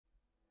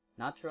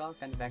Natural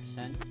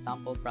convection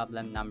sample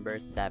problem number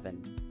 7.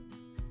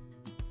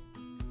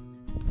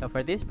 So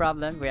for this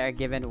problem, we are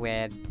given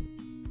with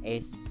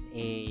a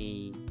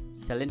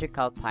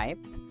cylindrical pipe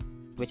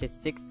which is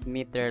 6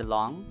 meters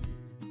long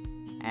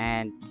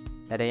and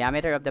the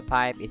diameter of the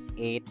pipe is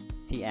 8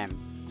 cm.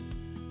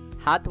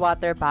 Hot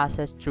water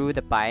passes through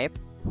the pipe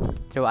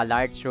through a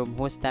large room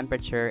whose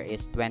temperature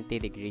is 20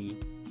 degrees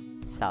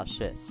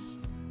Celsius.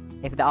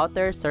 If the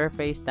outer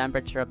surface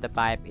temperature of the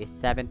pipe is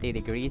 70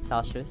 degrees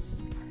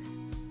Celsius,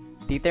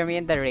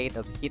 determine the rate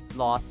of heat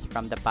loss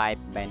from the pipe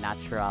by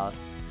natural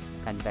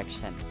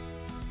convection.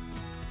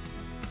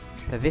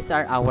 So these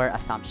are our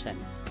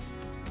assumptions.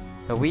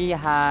 So we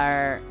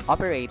are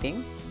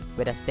operating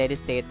with a steady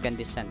state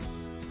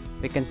conditions.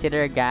 We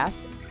consider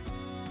gas,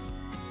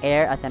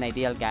 air as an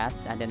ideal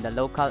gas, and then the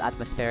local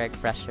atmospheric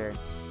pressure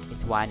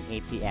is 1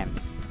 atm.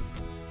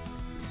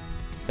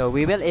 So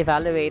we will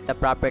evaluate the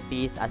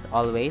properties as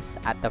always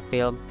at the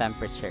film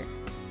temperature.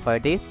 For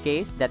this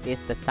case, that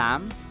is the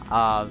sum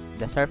of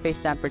the surface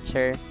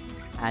temperature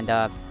and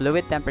the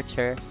fluid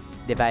temperature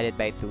divided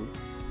by 2.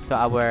 So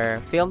our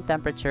film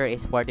temperature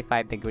is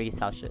 45 degrees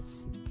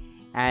Celsius.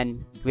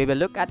 And we will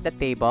look at the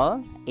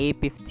table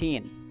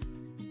A15.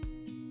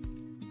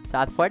 So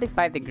at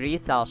 45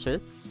 degrees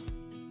Celsius,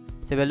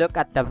 so we look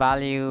at the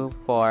value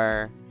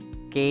for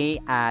K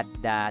at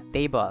the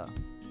table.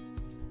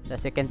 So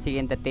as you can see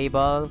in the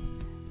table,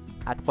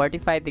 at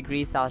 45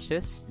 degrees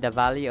Celsius, the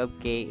value of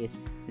K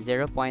is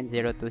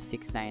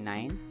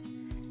 0.02699.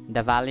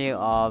 The value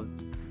of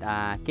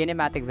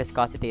kinematic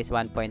viscosity is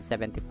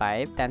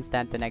 1.75 times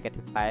 10 to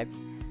negative 5.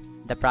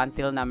 The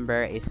Prandtl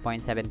number is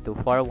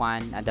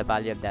 0.7241 and the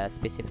value of the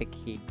specific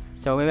heat.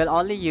 So we will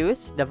only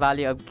use the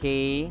value of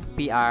K,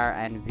 PR,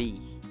 and V.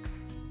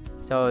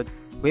 So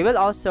we will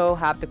also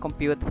have to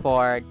compute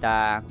for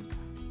the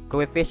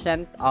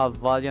coefficient of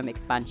volume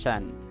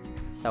expansion,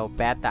 so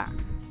beta,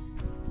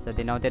 so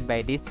denoted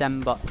by this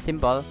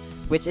symbol,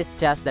 which is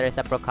just the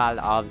reciprocal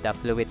of the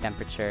fluid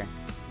temperature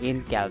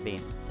in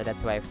Kelvin. So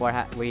that's why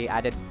we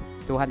added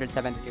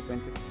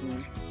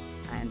 273.15,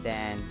 and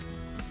then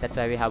that's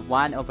why we have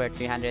 1 over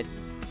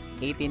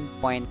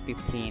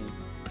 318.15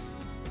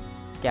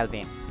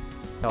 Kelvin.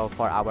 So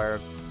for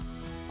our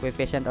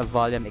coefficient of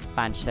volume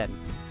expansion.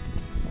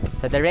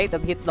 So the rate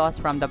of heat loss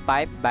from the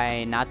pipe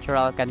by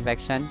natural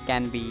convection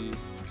can be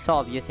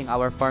solved using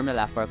our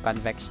formula for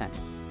convection.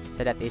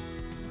 So that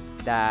is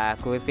the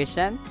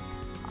coefficient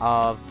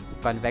of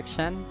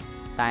convection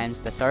times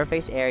the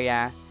surface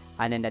area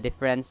and then the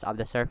difference of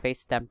the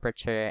surface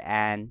temperature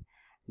and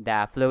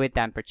the fluid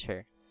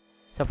temperature.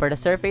 So for the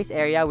surface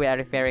area, we are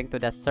referring to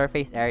the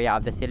surface area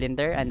of the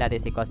cylinder, and that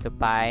is equals to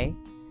pi,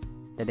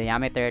 the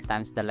diameter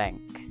times the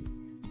length.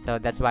 So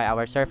that's why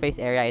our surface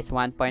area is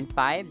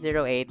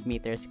 1.508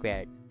 meters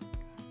squared.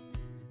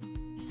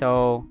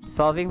 So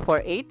solving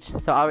for H,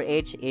 so our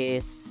H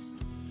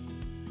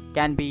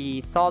can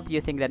be solved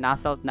using the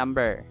Nusselt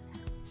number.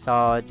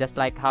 So just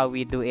like how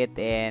we do it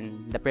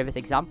in the previous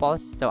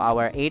examples, so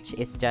our H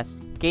is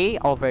just K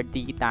over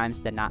D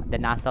times the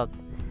Nusselt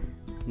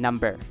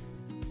number.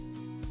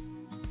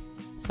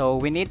 So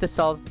we need to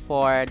solve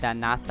for the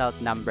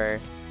Nusselt number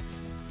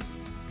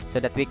so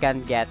that we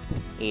can get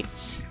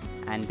H,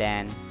 and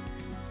then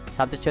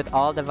substitute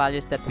all the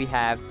values that we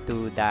have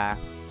to the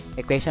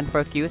equation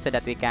for Q so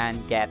that we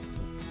can get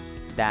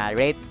the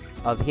rate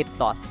of heat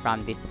loss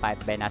from this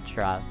pipe by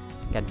natural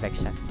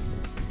convection.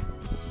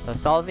 So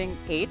solving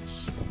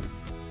H,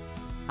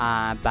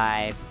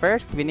 by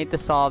first we need to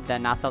solve the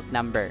Nusselt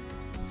number.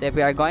 So if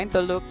we are going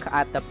to look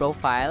at the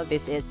profile,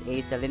 this is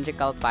a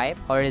cylindrical pipe,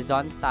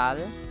 horizontal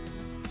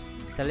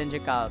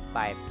cylindrical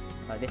pipe.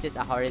 So this is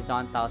a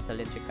horizontal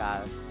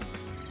cylindrical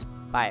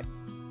pipe.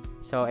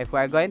 So if we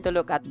are going to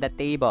look at the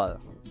table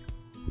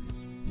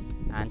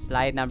and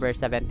slide number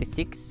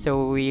 76,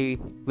 so we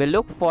will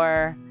look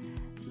for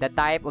the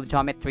type of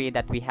geometry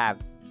that we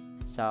have.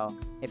 So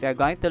if we are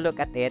going to look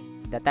at it,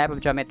 the type of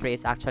geometry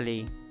is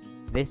actually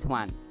this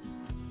one.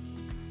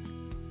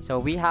 So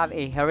we have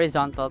a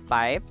horizontal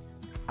pipe,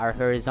 our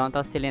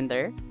horizontal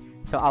cylinder.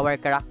 So our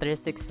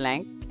characteristics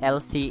length,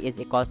 LC, is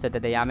equals to the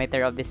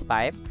diameter of this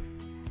pipe,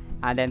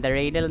 and then the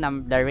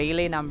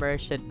Rayleigh number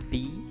should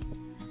be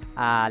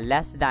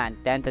less than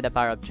 10 to the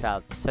power of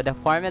 12. So the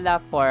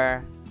formula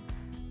for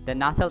the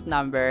Nusselt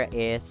number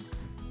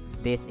is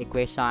this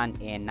equation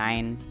in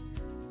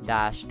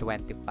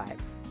 9-25.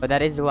 So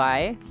that is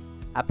why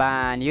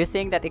upon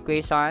using that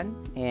equation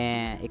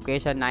in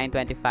equation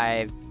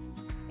 925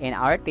 in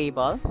our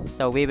table,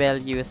 so we will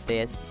use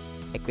this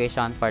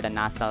equation for the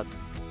Nusselt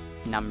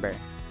number.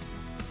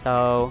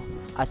 So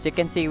as you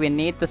can see, we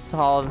need to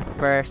solve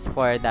first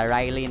for the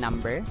Rayleigh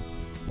number.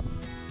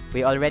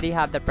 We already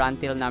have the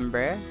Prandtl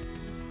number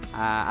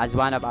as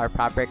one of our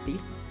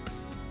properties.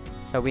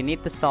 So we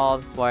need to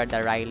solve for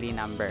the Rayleigh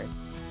number.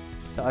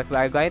 So if we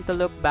are going to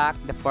look back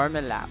the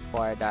formula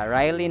for the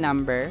Rayleigh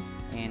number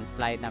in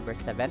slide number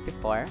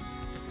 74,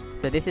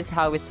 so this is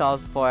how we solve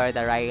for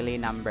the Rayleigh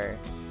number.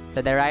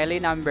 So the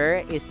Rayleigh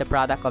number is the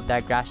product of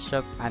the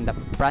Grashof and the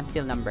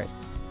Prandtl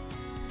numbers.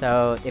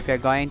 So if you're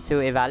going to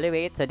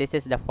evaluate, so this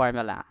is the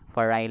formula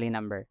for Rayleigh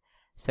number.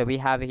 So we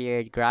have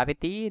here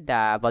gravity,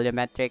 the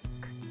volumetric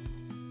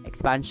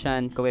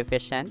expansion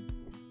coefficient,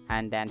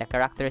 and then the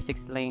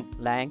characteristics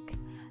length,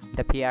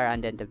 the PR,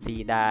 and then the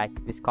V, the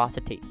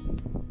viscosity.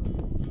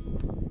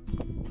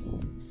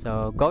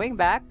 So going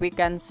back, we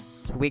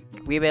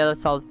will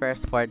solve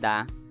first for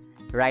the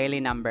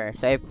Rayleigh number.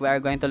 So if we are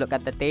going to look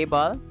at the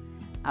table,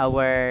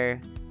 our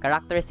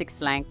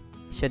characteristics length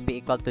should be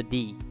equal to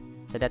D.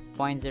 So that's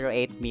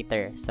 0.08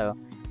 meter. So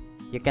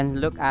you can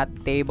look at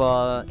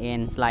table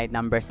in slide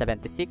number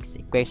 76,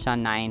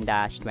 equation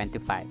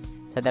 9-25.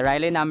 So the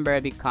Rayleigh number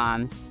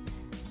becomes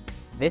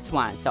this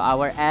one. So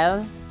our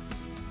L,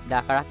 the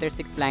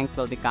characteristics length,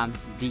 will become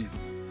D.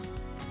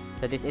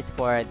 So this is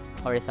for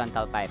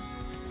horizontal pipe.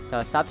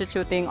 So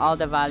substituting all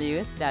the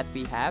values that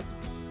we have,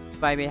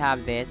 why we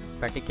have this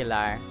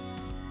particular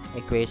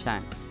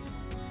equation.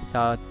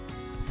 So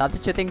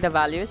substituting the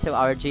values, so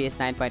our G is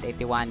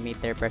 9.81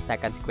 meter per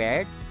second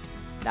squared,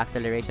 the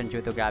acceleration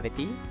due to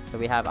gravity. So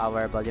we have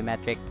our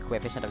volumetric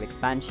coefficient of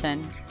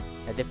expansion,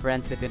 the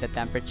difference between the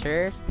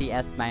temperatures,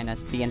 Ts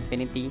minus T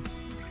infinity,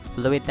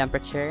 fluid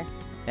temperature.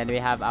 Then we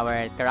have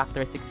our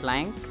characteristics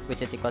length,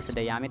 which is equal to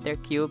diameter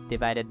cubed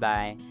divided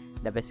by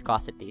the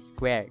viscosity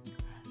squared.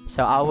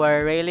 So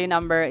our Rayleigh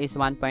number is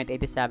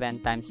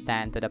 1.87 times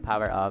 10 to the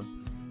power of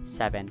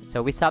 7.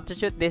 So we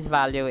substitute this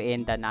value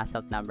in the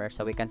Nusselt number,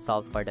 so we can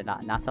solve for the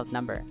Nusselt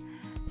number.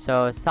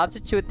 So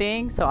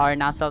substituting, so our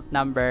Nusselt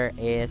number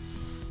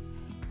is,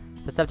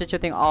 so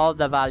substituting all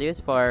the values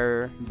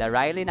for the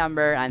Rayleigh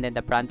number and then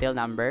the Prandtl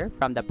number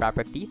from the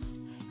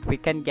properties, we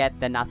can get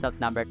the Nusselt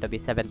number to be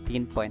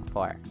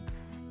 17.4.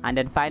 And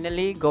then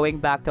finally, going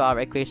back to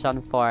our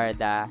equation for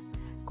the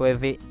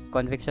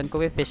convection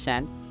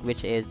coefficient,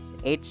 which is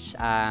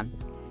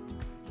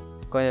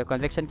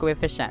convection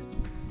coefficient,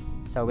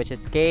 so which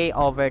is K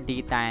over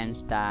D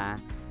times the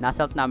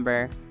Nusselt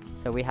number.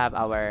 So we have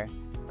our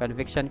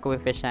convection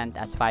coefficient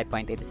as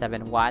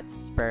 5.87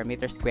 watts per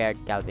meter squared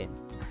Kelvin.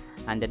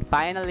 And then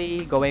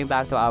finally, going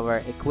back to our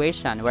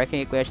equation, working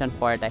equation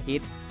for the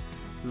heat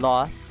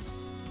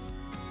loss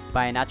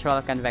by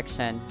natural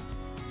convection,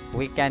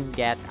 we can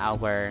get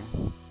our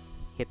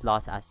heat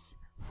loss as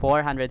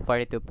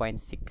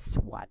 442.6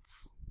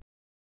 watts.